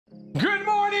Good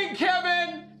morning,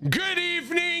 Kevin. Good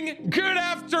evening. Good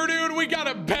afternoon. We got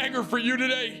a banger for you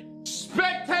today.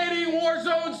 Spectating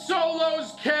Warzone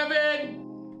solos,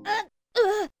 Kevin.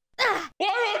 Why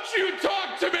don't you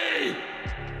talk to me?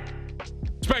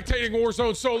 Spectating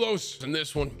Warzone solos. And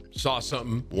this one saw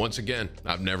something once again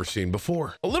I've never seen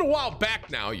before. A little while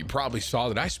back now, you probably saw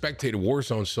that I spectated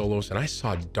Warzone solos and I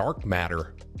saw dark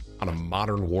matter on a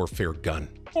modern warfare gun.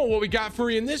 Well, what we got for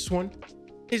you in this one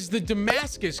is the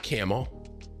Damascus camo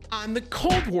on the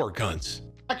Cold War guns.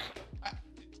 I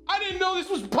didn't know this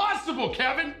was possible,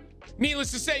 Kevin.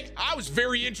 Needless to say, I was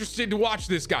very interested to watch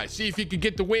this guy, see if he could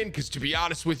get the win, because to be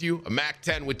honest with you, a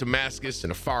MAC-10 with Damascus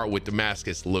and a Faro with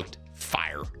Damascus looked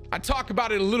fire. I talk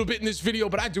about it a little bit in this video,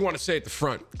 but I do want to say at the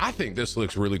front, I think this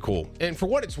looks really cool. And for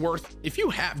what it's worth, if you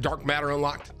have dark matter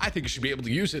unlocked, I think you should be able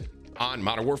to use it on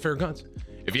modern warfare guns.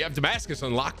 If you have Damascus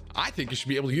unlocked, I think you should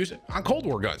be able to use it on Cold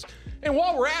War guns. And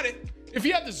while we're at it, if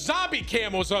you have the zombie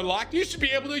camos unlocked, you should be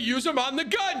able to use them on the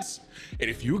guns. And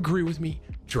if you agree with me,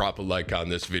 drop a like on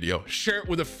this video, share it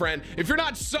with a friend. If you're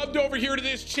not subbed over here to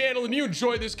this channel and you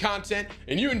enjoy this content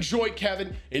and you enjoy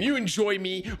Kevin and you enjoy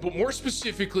me, but more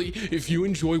specifically, if you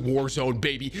enjoy Warzone,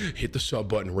 baby, hit the sub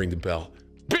button, ring the bell.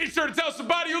 Be sure to tell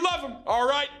somebody you love them. All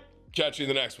right, catch you in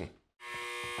the next one.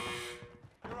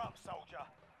 You're up, soldier.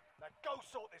 Now go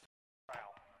sort this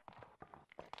out.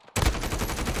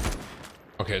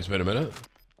 Okay, it's been a minute.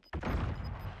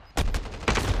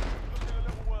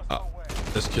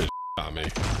 This kid on me.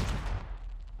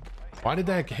 Why did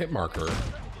that hit marker?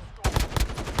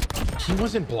 He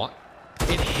wasn't blocked.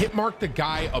 It hit marked the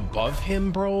guy above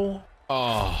him, bro.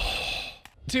 Oh,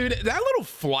 dude, that little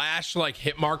flash like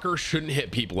hit marker shouldn't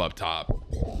hit people up top.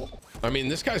 I mean,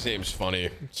 this guy's name's funny,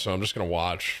 so I'm just gonna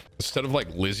watch. Instead of like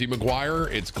Lizzie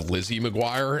McGuire, it's Glizzy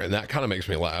McGuire, and that kind of makes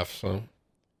me laugh. So,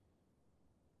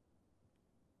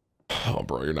 oh,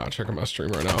 bro, you're not checking my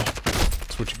stream right now.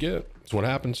 That's what you get. That's what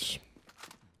happens.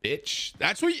 Bitch,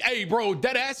 that's what you, hey bro,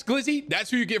 dead ass Glizzy,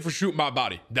 that's who you get for shooting my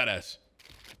body. Dead ass.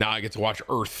 Now I get to watch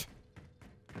Earth.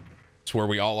 It's where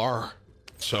we all are.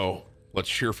 So let's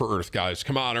cheer for Earth, guys.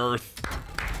 Come on, Earth.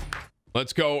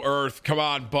 Let's go, Earth. Come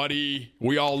on, buddy.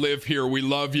 We all live here. We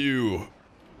love you.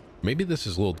 Maybe this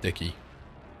is Lil Dicky.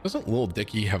 Doesn't Lil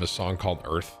Dicky have a song called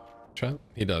Earth? Chat?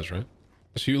 He does, right?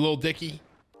 So you, Lil Dicky.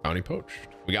 Bounty poached.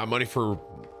 We got money for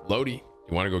Lodi.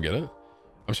 You want to go get it?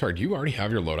 I'm sorry, do you already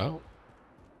have your loadout?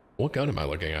 What gun am I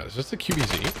looking at? Is this the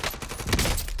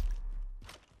QBZ?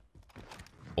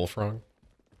 Bullfrog?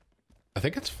 I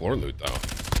think it's floor loot, though.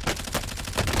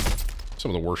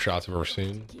 Some of the worst shots I've ever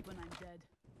seen.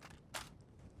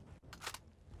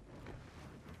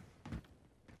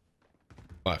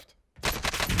 Left.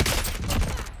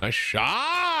 Nice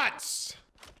shots!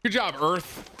 Good job,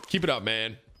 Earth. Keep it up,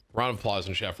 man. Round of applause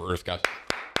and chat for Earth, guys.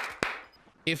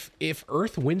 If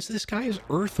Earth wins this, guys,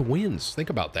 Earth wins. Think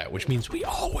about that, which means we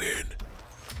all win.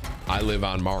 I live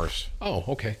on Mars. Oh,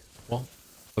 okay. Well,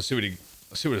 let's see what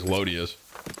his loadie is.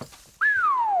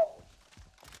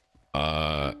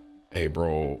 Hey,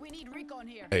 bro. We need recon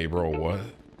here. Hey, bro, what?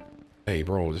 Hey,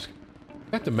 bro, is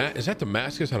that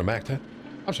Damascus on a MAC-10?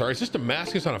 I'm sorry, is this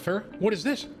Damascus on a Fair? What is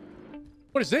this?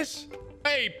 What is this?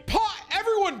 Hey,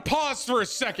 everyone pause for a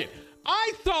second.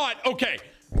 I thought, okay,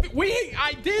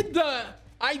 I did the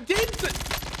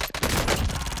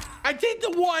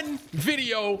one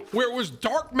video where it was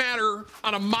dark matter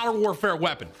on a modern warfare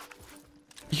weapon.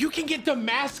 You can get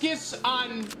Damascus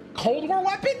on Cold War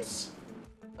weapons?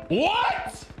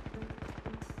 What?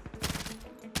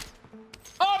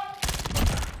 Up!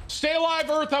 Stay alive,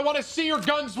 Earth. I want to see your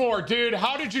guns more, dude.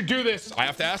 How did you do this? I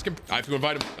have to ask him. I have to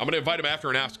invite him. I'm going to invite him after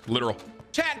and ask, literal.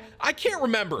 Chat, I can't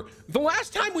remember. The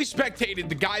last time we spectated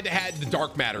the guy that had the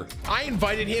dark matter, I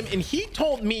invited him and he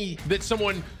told me that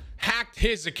someone hacked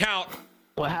his account.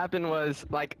 What happened was,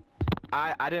 like,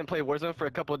 I didn't play Warzone for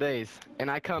a couple of days, and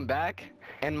I come back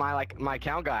and my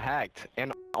account got hacked,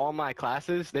 and all my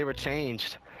classes, they were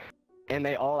changed, and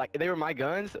they all, like, they were my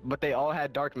guns, but they all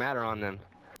had dark matter on them.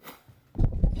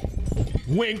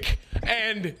 Wink.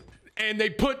 And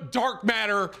they put dark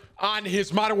matter on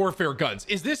his modern warfare guns.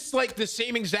 Is this like the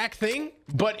same exact thing,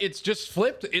 but it's just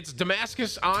flipped? It's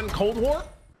Damascus on Cold War?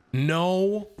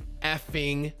 No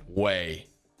effing way.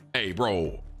 Hey,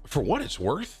 bro, for what it's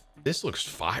worth, this looks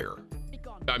fire.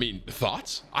 I mean,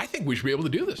 thoughts? I think we should be able to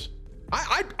do this.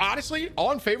 I honestly,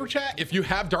 all in favor, chat. If you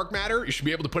have dark matter, you should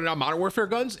be able to put it on modern warfare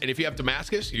guns. And if you have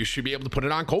Damascus, you should be able to put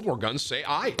it on Cold War guns. Say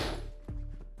aye.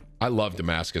 I love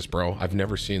Damascus, bro. I've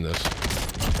never seen this.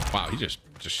 Wow, he just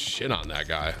shit on that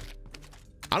guy.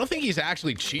 I don't think he's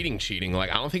actually cheating. Like,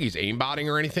 I don't think he's aimbotting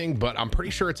or anything, but I'm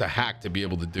pretty sure it's a hack to be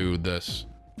able to do this.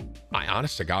 I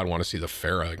honest to God want to see the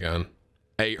Farah again.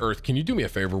 Hey, Earth, can you do me a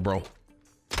favor, bro?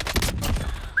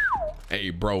 Hey,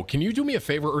 bro, can you do me a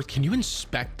favor, Earth? Can you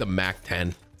inspect the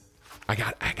MAC-10? I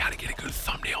gotta get a good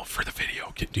thumbnail for the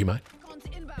video. Do you mind?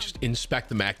 Just inspect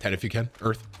the MAC-10 if you can,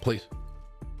 Earth, please.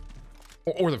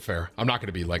 Or the Farah. I'm not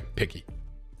gonna be like picky.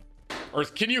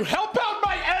 Earth, can you help out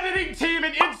my editing team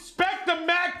and inspect the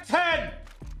MAC-10?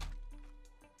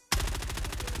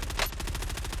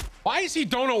 Why is he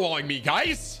dono-walling me,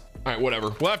 guys? All right,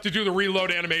 whatever. We'll have to do the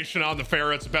reload animation on the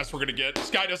Farah. It's the best we're gonna get.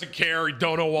 This guy doesn't care. He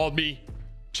dono-walled me.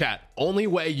 Chat, only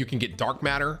way you can get dark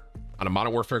matter on a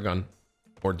Modern Warfare gun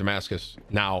or Damascus.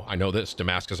 Now, I know this,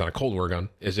 Damascus on a Cold War gun,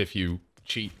 is if you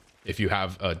cheat. If you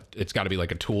have a, it's gotta be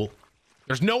like a tool.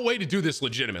 There's no way to do this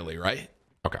legitimately, right?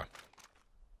 Okay.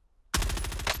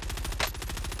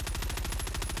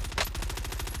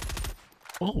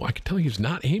 Oh, I can tell he's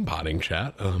not aimbotting,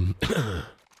 chat.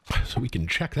 So we can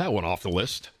check that one off the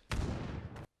list.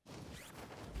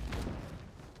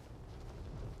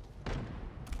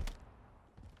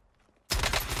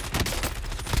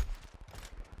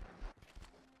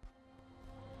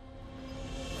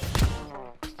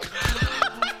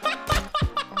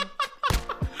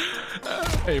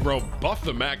 Hey, bro, buff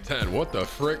the MAC-10. What the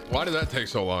frick? Why did that take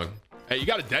so long? Hey, you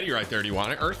got a Deddy right there. Do you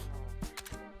want it, Earth?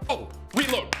 Oh,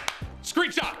 reload.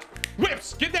 Screenshot.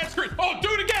 Whips. Get that screen. Oh, do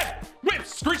it again.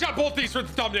 Whips. Screenshot both these for the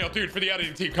thumbnail, dude, for the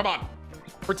editing team. Come on.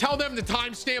 Or tell them the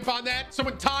timestamp on that.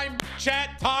 Someone time,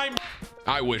 chat, time.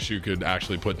 I wish you could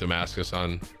actually put Damascus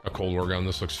on a Cold War gun.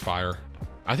 This looks fire.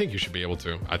 I think you should be able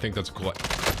to. I think that's a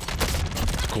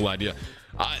cool idea.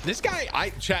 This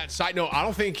guy, chat, side note, I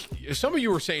don't think, some of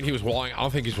you were saying he was walling. I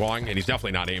don't think he's walling, and he's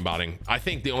definitely not aimbotting. I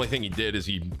think the only thing he did is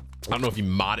I don't know if he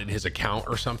modded his account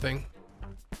or something.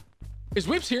 Is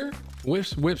Whips here?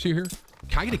 Whips, you here?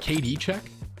 Can I get a KD check?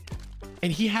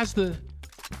 And he has the,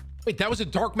 wait, that was a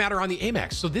dark matter on the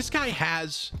Amex. So this guy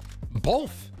has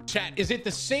both. Chat, is it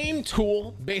the same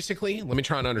tool, basically? Let me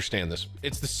try and understand this.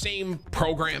 It's the same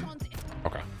program.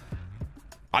 Okay.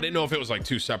 I didn't know if it was like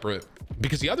two separate,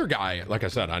 because the other guy, like I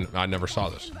said, I never saw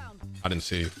this. I didn't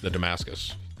see the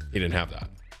Damascus. He didn't have that.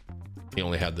 He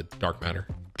only had the dark matter.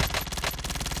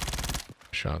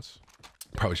 Shots.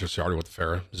 Probably should have started with the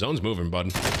Farah. Zone's moving,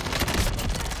 bud.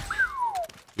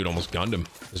 Dude almost gunned him.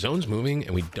 Zone's moving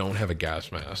and we don't have a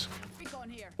gas mask.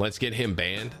 Let's get him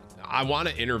banned. I want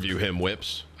to interview him,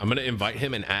 Whips. I'm going to invite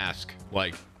him and ask,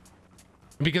 like,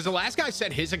 because the last guy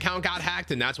said his account got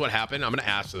hacked and that's what happened. I'm going to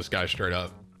ask this guy straight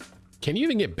up. Can you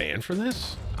even get banned for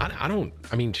this? I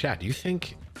mean, chat, do you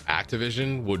think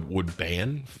Activision would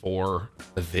ban for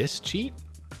this cheat?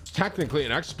 It's technically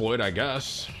an exploit, I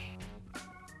guess.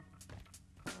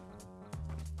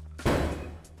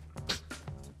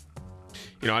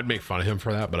 You know, I'd make fun of him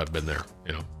for that, but I've been there,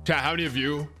 you know. Chat, how many of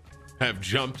you have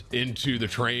jumped into the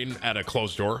train at a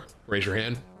closed door? Raise your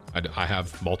hand. I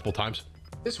have multiple times.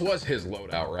 This was his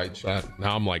loadout, right, chat?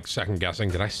 Now I'm like second guessing.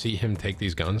 Did I see him take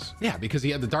these guns? Yeah, because he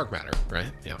had the dark matter,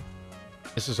 right? Yeah.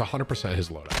 This is 100% his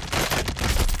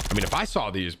loadout. I mean, if I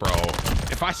saw these, bro,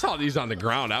 if I saw these on the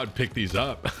ground, I would pick these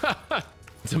up.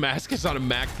 Damascus on a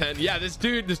MAC-10. Yeah, this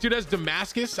dude has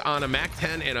Damascus on a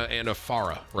MAC-10 and a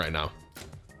Farah right now.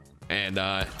 And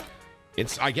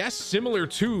it's, I guess, similar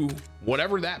to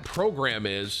whatever that program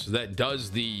is that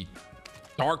does the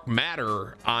dark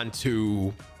matter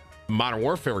onto Modern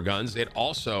Warfare guns. It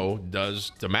also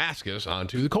does Damascus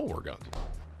onto the Cold War guns.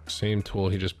 Same tool.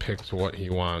 He just picks what he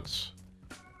wants.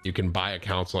 You can buy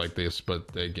accounts like this, but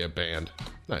they get banned.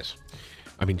 Nice.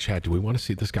 I mean, Chad, do we want to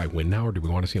see this guy win now, or do we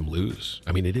want to see him lose?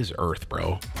 I mean, it is Earth,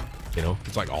 bro. You know,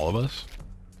 it's like all of us.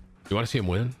 You want to see him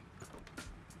win?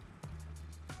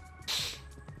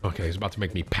 Okay, he's about to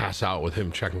make me pass out with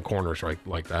him checking corners right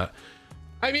like that.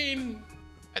 I mean,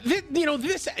 you know,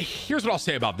 here's what I'll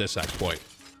say about this exploit.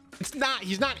 He's not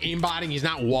aimbotting, he's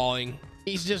not walling.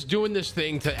 He's just doing this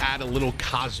thing to add a little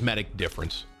cosmetic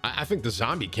difference. I think the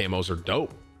zombie camos are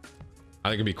dope. I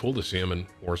think it'd be cool to see him in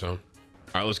Warzone. All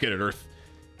right, let's get it, Earth.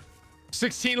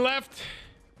 16 left.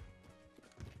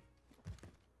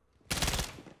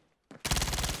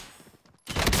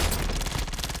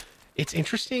 It's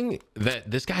interesting that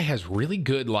this guy has really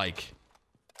good, like,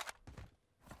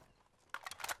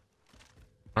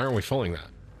 why aren't we filling that?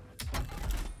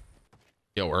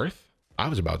 Yo, Earth, I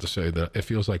was about to say that it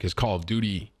feels like his Call of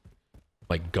Duty,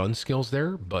 like, gun skills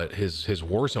there, but his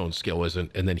Warzone skill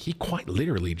isn't. And then he quite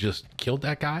literally just killed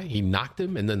that guy. He knocked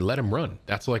him and then let him run.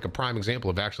 That's like a prime example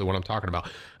of actually what I'm talking about.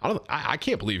 I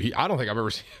can't believe I don't think I've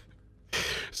ever seen.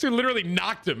 So he literally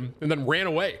knocked him and then ran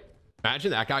away.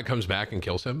 Imagine that guy comes back and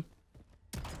kills him.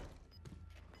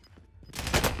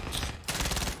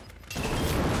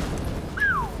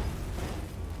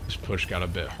 push got a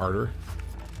bit harder.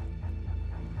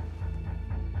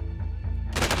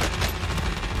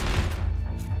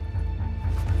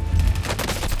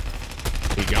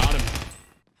 He got him.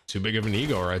 Too big of an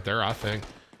ego right there, I think.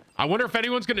 I wonder if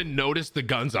anyone's gonna notice the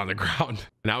guns on the ground.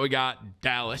 Now we got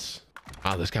Dallas.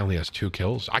 Wow, this guy only has 2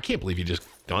 kills. I can't believe he just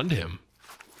gunned him.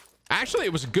 Actually,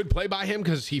 it was a good play by him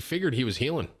because he figured he was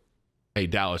healing. Hey,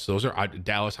 Dallas,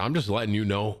 Dallas, I'm just letting you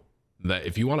know that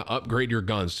if you want to upgrade your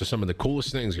guns to some of the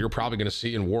coolest things you're probably going to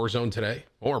see in Warzone today,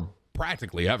 or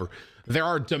practically ever, there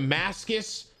are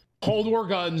Damascus Cold War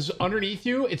guns underneath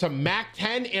you. It's a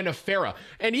MAC-10 and a Farah.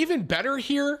 And even better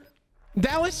here,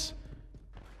 Dallas,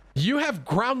 you have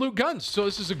ground loot guns. So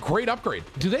this is a great upgrade.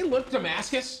 Do they look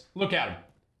Damascus? Look at them.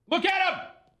 Look at them.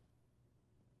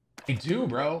 They do,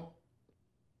 bro.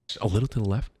 A little to the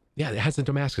left. Yeah, it has the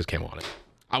Damascus camo on it.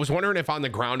 I was wondering if on the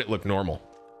ground it looked normal.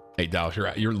 Hey, Dallas,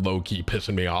 you're low-key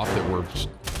pissing me off that we're just...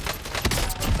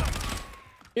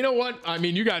 You know what? I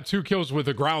mean, you got 2 kills with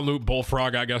a ground loot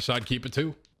bullfrog. I guess I'd keep it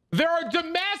too. There are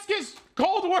Damascus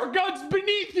Cold War guns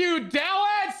beneath you,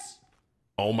 Dallas!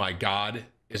 Oh my God.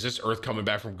 Is this Earth coming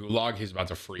back from Gulag? He's about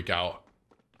to freak out.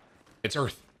 It's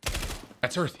Earth.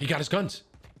 That's Earth. He got his guns.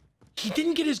 He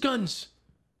didn't get his guns.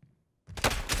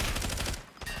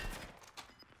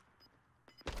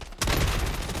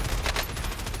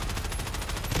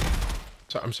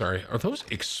 So, I'm sorry. Are those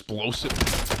explosive?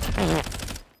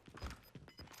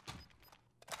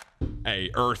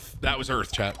 Hey, Earth. That was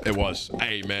Earth, chat. It was.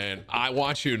 Hey, man. I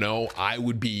want you to know I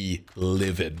would be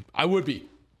livid. I would be.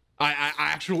 I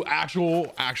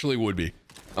actually would be.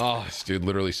 Oh, this dude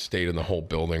literally stayed in the whole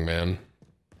building, man.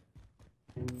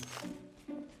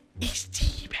 He's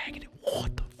teabagging it.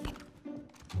 What the fuck?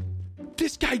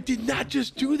 This guy did not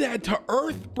just do that to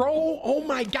Earth, bro. Oh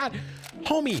my God.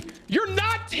 Homie, you're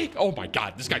not taking... Oh my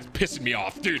God, this guy's pissing me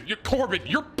off. Dude, you're Corbin.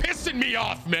 You're pissing me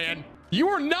off, man. You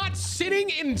are not sitting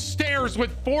in stairs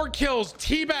with 4 kills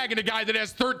teabagging a guy that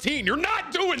has 13. You're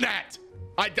not doing that.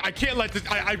 I can't let this...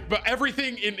 But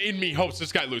everything in me hopes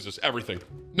this guy loses. Everything.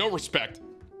 No respect.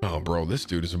 Oh, bro, this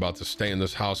dude is about to stay in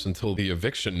this house until the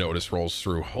eviction notice rolls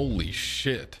through. Holy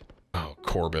shit. Oh,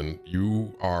 Corbin,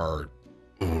 you are...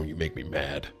 Oh, you make me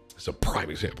mad. It's a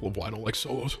prime example of why I don't like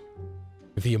solos.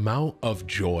 The amount of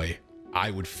joy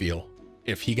I would feel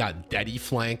if he got deady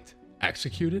flanked,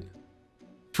 executed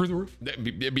through the roof.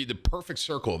 It'd be the perfect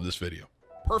circle of this video.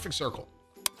 Perfect circle.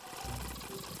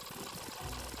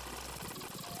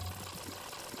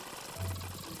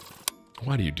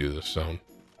 Why do you do this, Zone?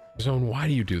 Zone, why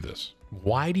do you do this?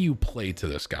 Why do you play to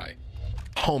this guy?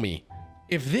 Homie,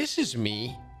 if this is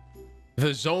me,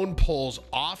 the zone pulls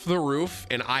off the roof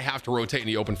and I have to rotate in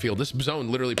the open field. This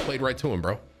zone literally played right to him,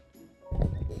 bro.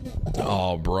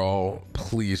 Oh, bro,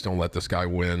 please don't let this guy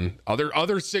win.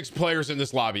 Other 6 players in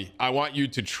this lobby, I want you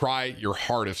to try your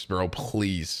hardest, bro,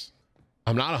 please.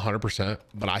 I'm not 100%,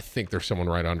 but I think there's someone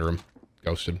right under him.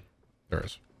 Ghosted. There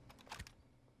is.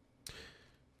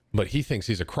 But he thinks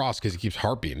he's across because he keeps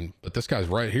heartbeating, but this guy's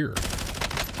right here.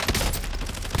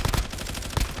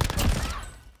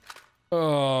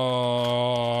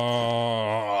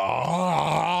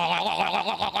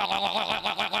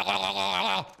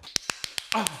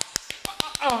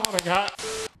 Oh my God.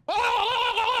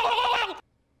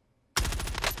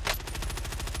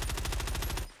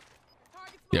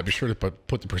 Yeah, be sure to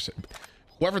put the percent.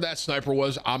 Whoever that sniper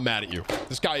was, I'm mad at you.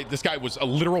 This guy was a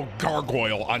literal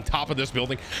gargoyle on top of this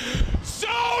building.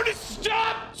 Zone,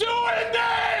 stop doing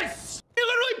this! He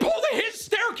literally pulled his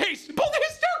staircase. He pulled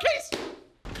his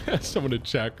staircase. Someone in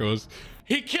chat goes,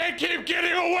 he can't keep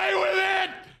getting away with it.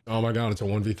 Oh my God, it's a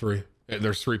 1v3.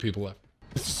 There's 3 people left.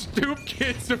 Stoop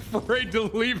kid's afraid to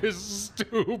leave his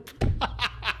stoop.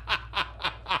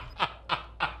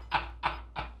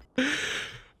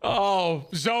 Oh,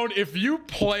 Zone, if you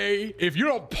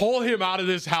don't pull him out of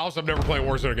this house, I'm never playing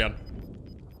Warzone again.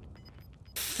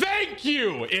 Thank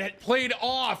you. It played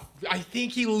off. I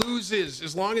think he loses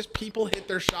as long as people hit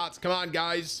their shots. Come on,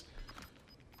 guys.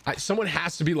 Someone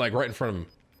has to be like right in front of him.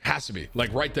 Has to be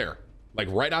like right there. Like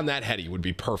right on that heady would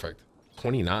be perfect.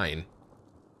 29.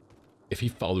 If he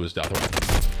fell to his death.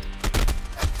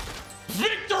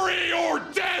 Victory or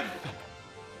death!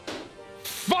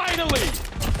 Finally!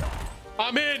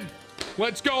 I'm in.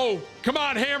 Let's go. Come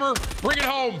on, Hammer. Bring it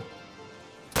home.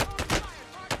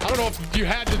 I don't know if you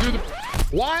had to do the...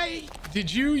 Why did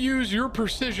you use your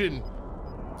precision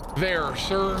there,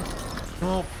 sir?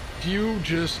 Well, you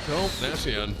just... Oh, that's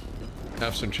the end.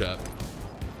 F's in chat.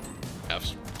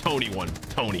 F's. Tony won.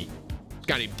 Tony. This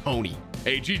guy named Tony.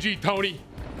 Hey, GG, Tony.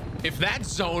 If that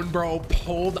zone, bro,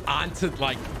 pulled onto,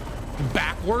 like,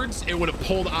 backwards, it would have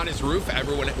pulled on his roof.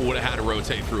 Everyone would have had to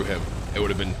rotate through him. It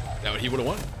would have been That he would have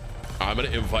won. I'm gonna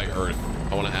invite Earth.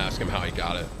 I want to ask him how he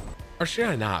got it. Or should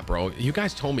I not, bro? You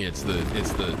guys told me it's the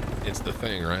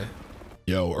thing, right?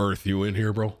 Yo, Earth, you in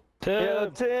here, bro? Yo,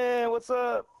 Tim, what's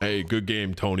up? Hey, good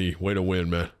game, Tony. Way to win,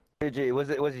 man. GG, was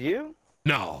it you?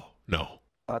 No.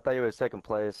 I thought you were in second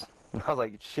place. I was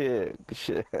like, shit.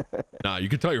 Nah, you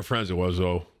can tell your friends it was,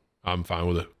 though. I'm fine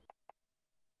with it.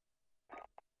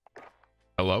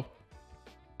 Hello?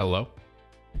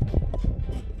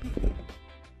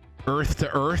 Earth to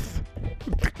Earth?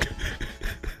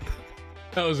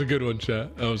 That was a good one,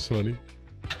 chat. That was funny.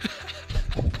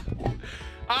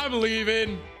 I'm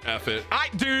leaving. F it.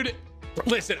 Dude,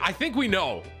 listen, I think we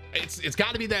know. It's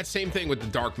got to be that same thing with the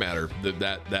dark matter,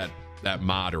 that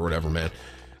mod or whatever, man.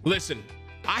 Listen,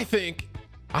 I think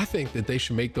that they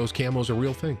should make those camos a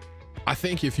real thing. I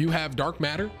think if you have dark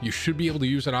matter, you should be able to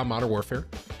use it on Modern Warfare.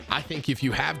 I think if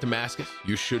you have Damascus,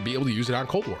 you should be able to use it on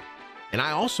Cold War. And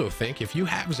I also think if you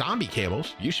have zombie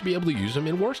camos, you should be able to use them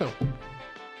in Warzone.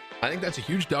 I think that's a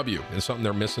huge W and something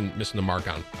they're missing the mark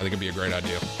on. I think it'd be a great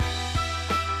idea.